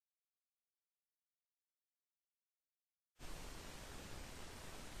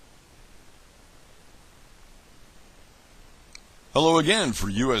Hello again for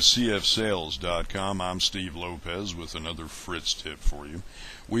USCFsales.com. I'm Steve Lopez with another Fritz Tip for you.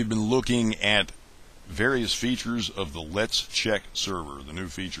 We've been looking at various features of the Let's Check server, the new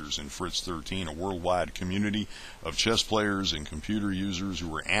features in Fritz13, a worldwide community of chess players and computer users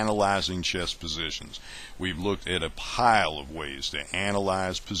who are analyzing chess positions. We've looked at a pile of ways to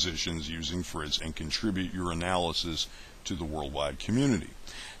analyze positions using Fritz and contribute your analysis to the worldwide community.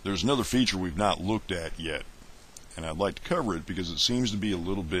 There's another feature we've not looked at yet, and I'd like to cover it because it seems to be a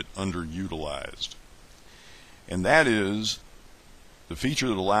little bit underutilized. And that is the feature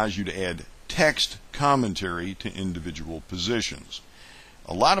that allows you to add text commentary to individual positions.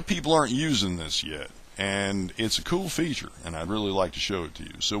 A lot of people aren't using this yet, and it's a cool feature, and I'd really like to show it to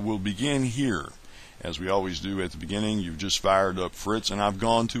you. So we'll begin here. As we always do at the beginning, you've just fired up Fritz, and I've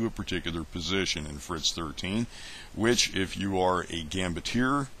gone to a particular position in Fritz13, which, if you are a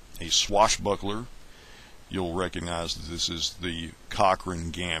gambiteer, a swashbuckler, you'll recognize that this is the Cochrane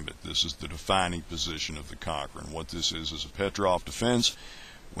Gambit. This is the defining position of the Cochrane. What this is a Petrov defense.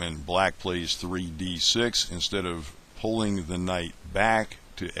 When black plays 3d6, instead of pulling the knight back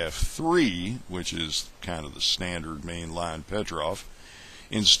to f3, which is kind of the standard mainline Petrov,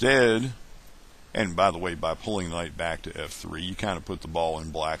 instead, and by the way, by pulling the knight back to f3, you kind of put the ball in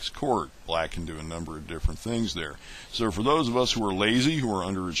black's court. Black can do a number of different things there. So for those of us who are lazy, who are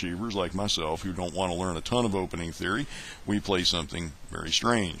underachievers like myself, who don't want to learn a ton of opening theory, we play something very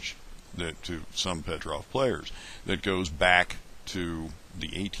strange that to some Petrov players that goes back to the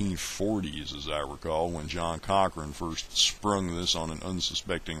 1840s, as I recall, when John Cochrane first sprung this on an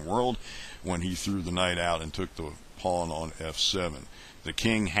unsuspecting world when he threw the knight out and took the pawn on f7. The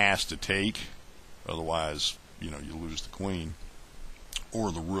king has to take, otherwise, you lose the queen,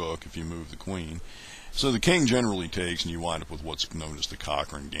 or the rook if you move the queen. So the king generally takes, and you wind up with what's known as the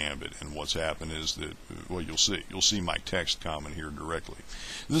Cochrane Gambit. And what's happened is that, well, you'll see my text comment here directly.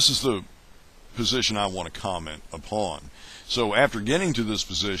 This is the position I want to comment upon. So after getting to this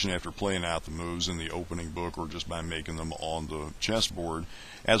position, after playing out the moves in the opening book or just by making them on the chessboard,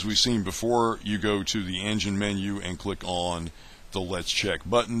 as we've seen before, you go to the engine menu and click on the Let's Check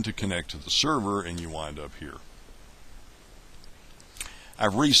button to connect to the server, and you wind up here.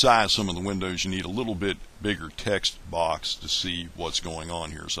 I've resized some of the windows. You need a little bit bigger text box to see what's going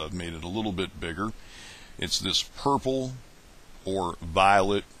on here, so I've made it a little bit bigger. It's this purple or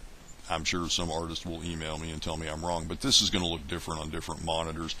violet. I'm sure some artist will email me and tell me I'm wrong, but this is going to look different on different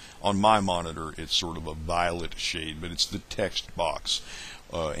monitors. On my monitor, it's sort of a violet shade, but it's the text box.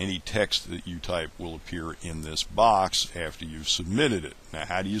 Any text that you type will appear in this box after you've submitted it. Now,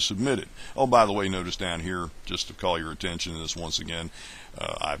 how do you submit it? Oh, by the way, notice down here, just to call your attention to this once again,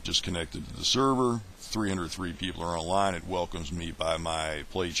 I've just connected to the server. 303 people are online. It welcomes me by my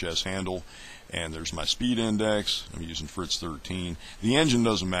play chess handle, and there's my speed index. I'm using Fritz13. The engine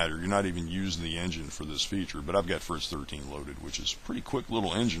doesn't matter. You're not even using the engine for this feature, but I've got Fritz13 loaded, which is a pretty quick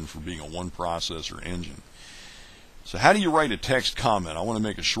little engine for being a one-processor engine. So how do you write a text comment? I want to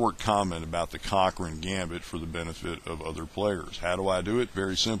make a short comment about the Cochrane Gambit for the benefit of other players. How do I do it?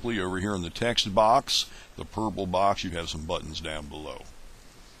 Very simply, over here in the text box, the purple box, you have some buttons down below.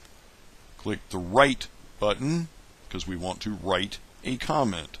 Click the Write button because we want to write a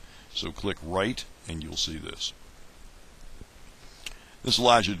comment. So click Write and you'll see this. This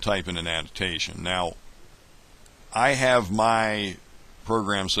allows you to type in an annotation. Now, I have my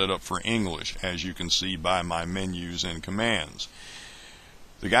program set up for English, as you can see by my menus and commands.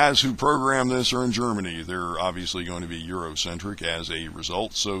 The guys who program this are in Germany. They're obviously going to be Eurocentric as a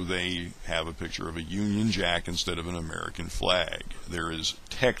result, so they have a picture of a Union Jack instead of an American flag. There is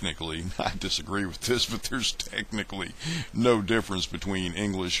technically, I disagree with this, but there's technically no difference between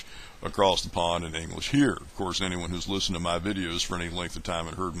English across the pond and English here. Of course, anyone who's listened to my videos for any length of time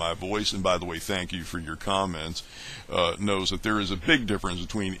and heard my voice, and by the way, thank you for your comments, knows that there is a big difference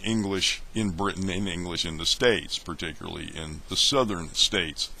between English in Britain and English in the States, particularly in the southern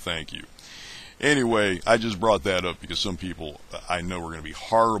states. Thank you. Anyway, I just brought that up because some people I know are going to be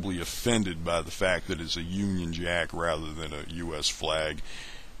horribly offended by the fact that it's a Union Jack rather than a U.S. flag.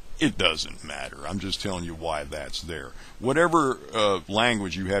 It doesn't matter. I'm just telling you why that's there. Whatever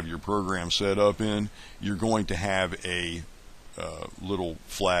language you have your program set up in, you're going to have a little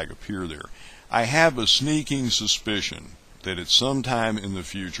flag appear there. I have a sneaking suspicion that at some time in the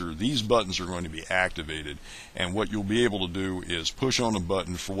future these buttons are going to be activated, and what you'll be able to do is push on a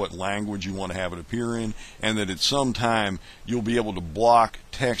button for what language you want to have it appear in, and that at some time you'll be able to block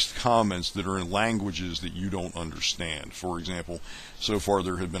text comments that are in languages that you don't understand. For example, so far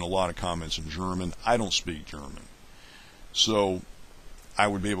there have been a lot of comments in German. I don't speak German. So I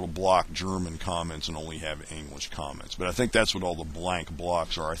would be able to block German comments and only have English comments. But I think that's what all the blank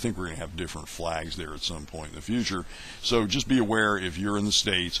blocks are. I think we're going to have different flags there at some point in the future. So just be aware, if you're in the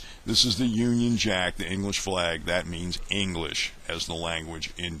States, this is the Union Jack, the English flag. That means English as the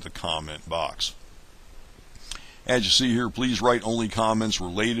language in the comment box. As you see here, please write only comments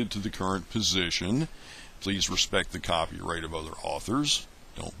related to the current position. Please respect the copyright of other authors.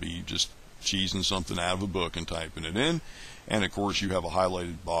 Don't be just cheesing something out of a book and typing it in. And of course, you have a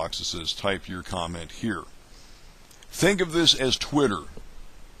highlighted box that says type your comment here. Think of this as Twitter.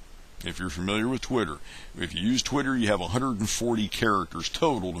 If you're familiar with Twitter, if you use Twitter, you have 140 characters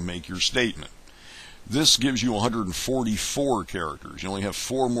total to make your statement. This gives you 144 characters. You only have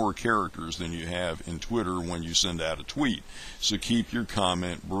 4 more characters than you have in Twitter when you send out a tweet. So keep your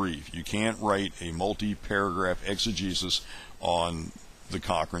comment brief. You can't write a multi-paragraph exegesis on the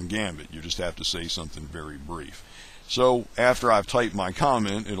Cochrane Gambit. You just have to say something very brief. So after I've typed my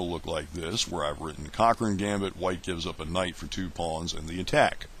comment, it'll look like this, where I've written Cochrane Gambit, white gives up a knight for 2 pawns and the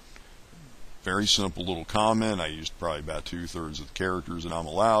attack. Very simple little comment. I used probably about 2/3 of the characters that I'm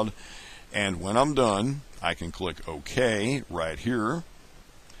allowed. And when I'm done, I can click OK right here.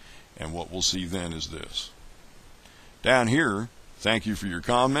 And what we'll see then is this. Down here, thank you for your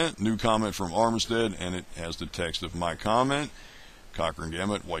comment. New comment from Armistead, and it has the text of my comment. Cochrane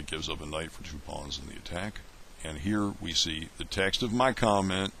Gambit, white gives up a knight for 2 pawns in the attack. And here we see the text of my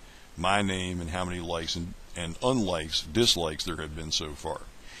comment, my name, and how many likes and unlikes, dislikes there have been so far.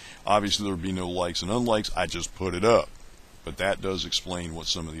 Obviously, there would be no likes and unlikes. I just put it up. But that does explain what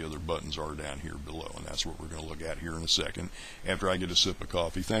some of the other buttons are down here below. And that's what we're going to look at here in a second after I get a sip of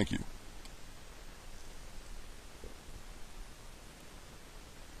coffee. Thank you.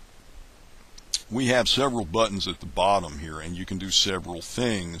 We have several buttons at the bottom here, and you can do several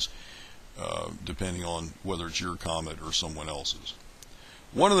things depending on whether it's your comment or someone else's.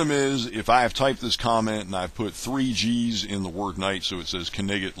 One of them is, if I have typed this comment and I've put 3 G's in the word night, so it says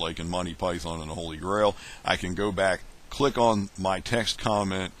Knigget like in Monty Python and the Holy Grail, I can go back, click on my text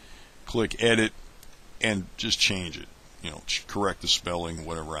comment, click edit, and just change it. Correct the spelling,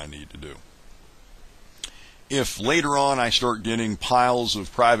 whatever I need to do. If later on I start getting piles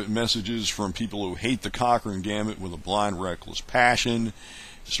of private messages from people who hate the Cochrane Gambit with a blind, reckless passion,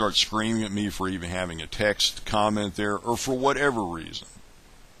 start screaming at me for even having a text comment there, or for whatever reason,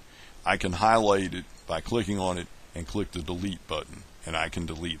 I can highlight it by clicking on it and click the delete button, and I can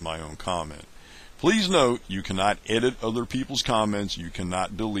delete my own comment. Please note, you cannot edit other people's comments. You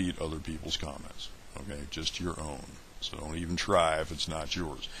cannot delete other people's comments. Okay, just your own. So don't even try if it's not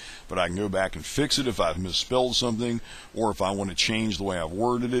yours. But I can go back and fix it if I've misspelled something, or if I want to change the way I've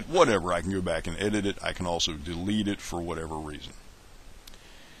worded it, whatever, I can go back and edit it. I can also delete it for whatever reason.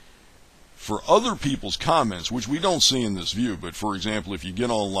 For other people's comments, which we don't see in this view, but for example, if you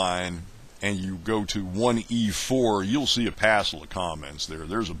get online and you go to 1E4, you'll see a passel of comments there.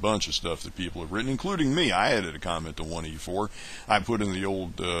 There's a bunch of stuff that people have written, including me. I added a comment to 1E4. I put in the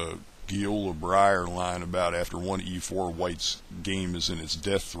old Guillaume Breyer line about after 1E4, white's game is in its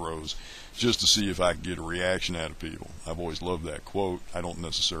death throes, just to see if I could get a reaction out of people. I've always loved that quote. I don't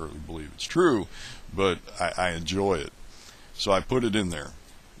necessarily believe it's true, but I enjoy it. So I put it in there.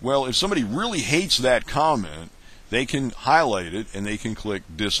 Well, if somebody really hates that comment, they can highlight it and they can click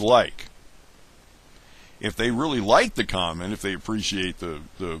dislike. If they really like the comment, if they appreciate the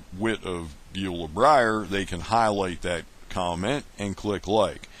wit of Guillaume Breyer, they can highlight that comment and click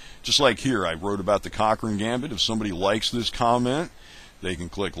like. Just like here, I wrote about the Cochrane Gambit. If somebody likes this comment, they can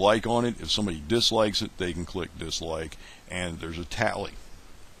click like on it. If somebody dislikes it, they can click dislike, and there's a tally.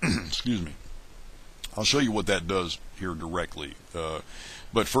 Excuse me. I'll show you what that does here directly.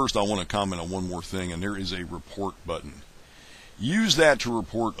 But first, I want to comment on one more thing, and there is a report button. Use that to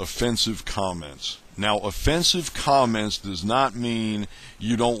report offensive comments. Now, offensive comments does not mean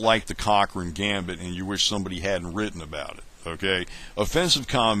you don't like the Cochrane Gambit and you wish somebody hadn't written about it. Okay? Offensive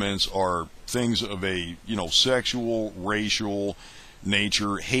comments are things of a, sexual, racial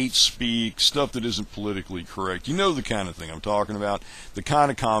nature, hate speak, stuff that isn't politically correct. You know the kind of thing I'm talking about. The kind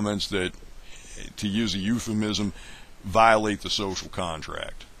of comments that, to use a euphemism, violate the social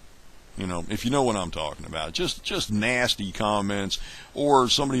contract. If you know what I'm talking about. Just nasty comments, or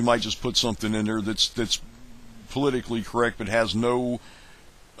somebody might just put something in there that's politically correct but has no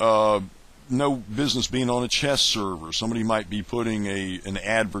business being on a chess server. Somebody might be putting an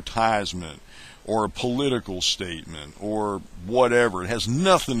advertisement or a political statement or whatever. It has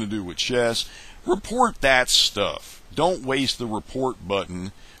nothing to do with chess. Report that stuff. don't waste the report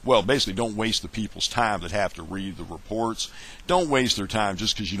button. Well, basically, don't waste the people's time that have to read the reports. Don't waste their time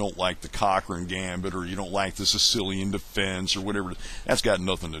just because you don't like the Cochrane Gambit or you don't like the Sicilian Defense or whatever. That's got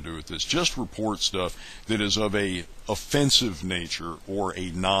nothing to do with this. Just report stuff that is of a offensive nature or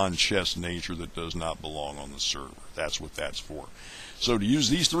a non-chess nature that does not belong on the server. That's what that's for. So to use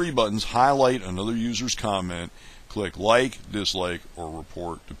these three buttons, highlight another user's comment, click like, dislike, or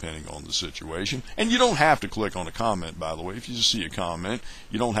report, depending on the situation. And you don't have to click on a comment, by the way. If you just see a comment,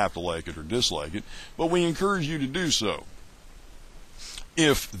 you don't have to like it or dislike it. But we encourage you to do so.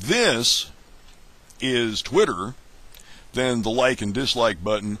 If this is Twitter, then the like and dislike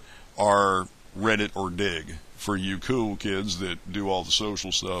button are Reddit or Dig. For you cool kids that do all the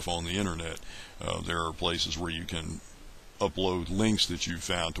social stuff on the internet, there are places where you can upload links that you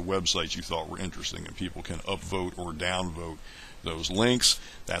found to websites you thought were interesting, and people can upvote or downvote those links.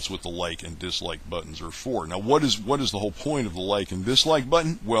 That's what the like and dislike buttons are for. Now, what is the whole point of the like and dislike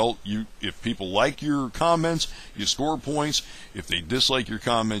button? Well, if people like your comments, you score points. If they dislike your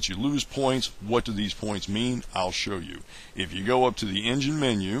comments, you lose points. What do these points mean? I'll show you. If you go up to the engine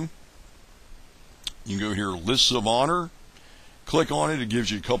menu, you can go here, Lists of Honor. Click on it, it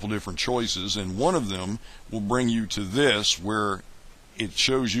gives you a couple different choices, and one of them will bring you to this where it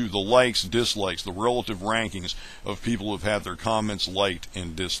shows you the likes, dislikes, the relative rankings of people who have had their comments liked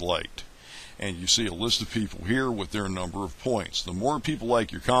and disliked. And you see a list of people here with their number of points. The more people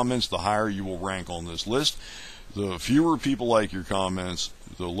like your comments, the higher you will rank on this list. The fewer people like your comments,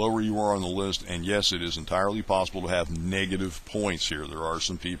 the lower you are on the list, and yes, it is entirely possible to have negative points here. There are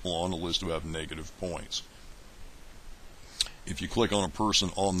some people on the list who have negative points. If you click on a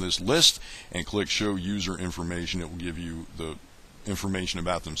person on this list and click Show User Information, it will give you the information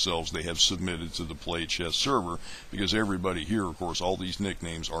about themselves they have submitted to the Play Chess server, because everybody here, of course, all these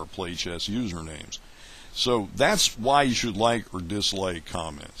nicknames are Play Chess usernames. So that's why you should like or dislike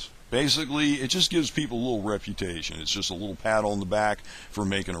comments. Basically, it just gives people a little reputation. It's just a little pat on the back for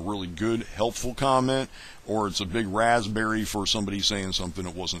making a really good, helpful comment, or it's a big raspberry for somebody saying something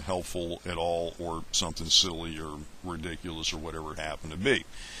that wasn't helpful at all, or something silly or ridiculous or whatever it happened to be.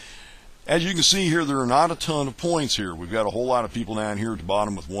 As you can see here, there are not a ton of points here. We've got a whole lot of people down here at the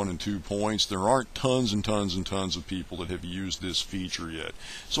bottom with 1 and 2 points. There aren't tons and tons and tons of people that have used this feature yet.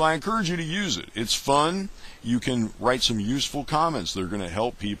 So I encourage you to use it. It's fun. You can write some useful comments that are going to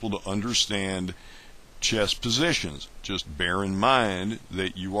help people to understand chess positions. Just bear in mind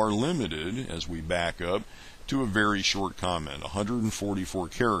that you are limited, as we back up, to a very short comment. 144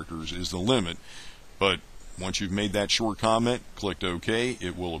 characters is the limit, but once you've made that short comment, clicked OK,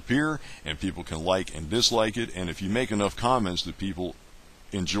 it will appear, and people can like and dislike it. And if you make enough comments that people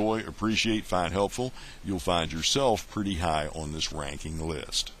enjoy, appreciate, find helpful, you'll find yourself pretty high on this ranking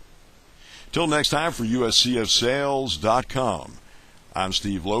list. Till next time, for USCFsales.com, I'm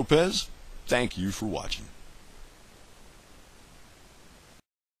Steve Lopez. Thank you for watching.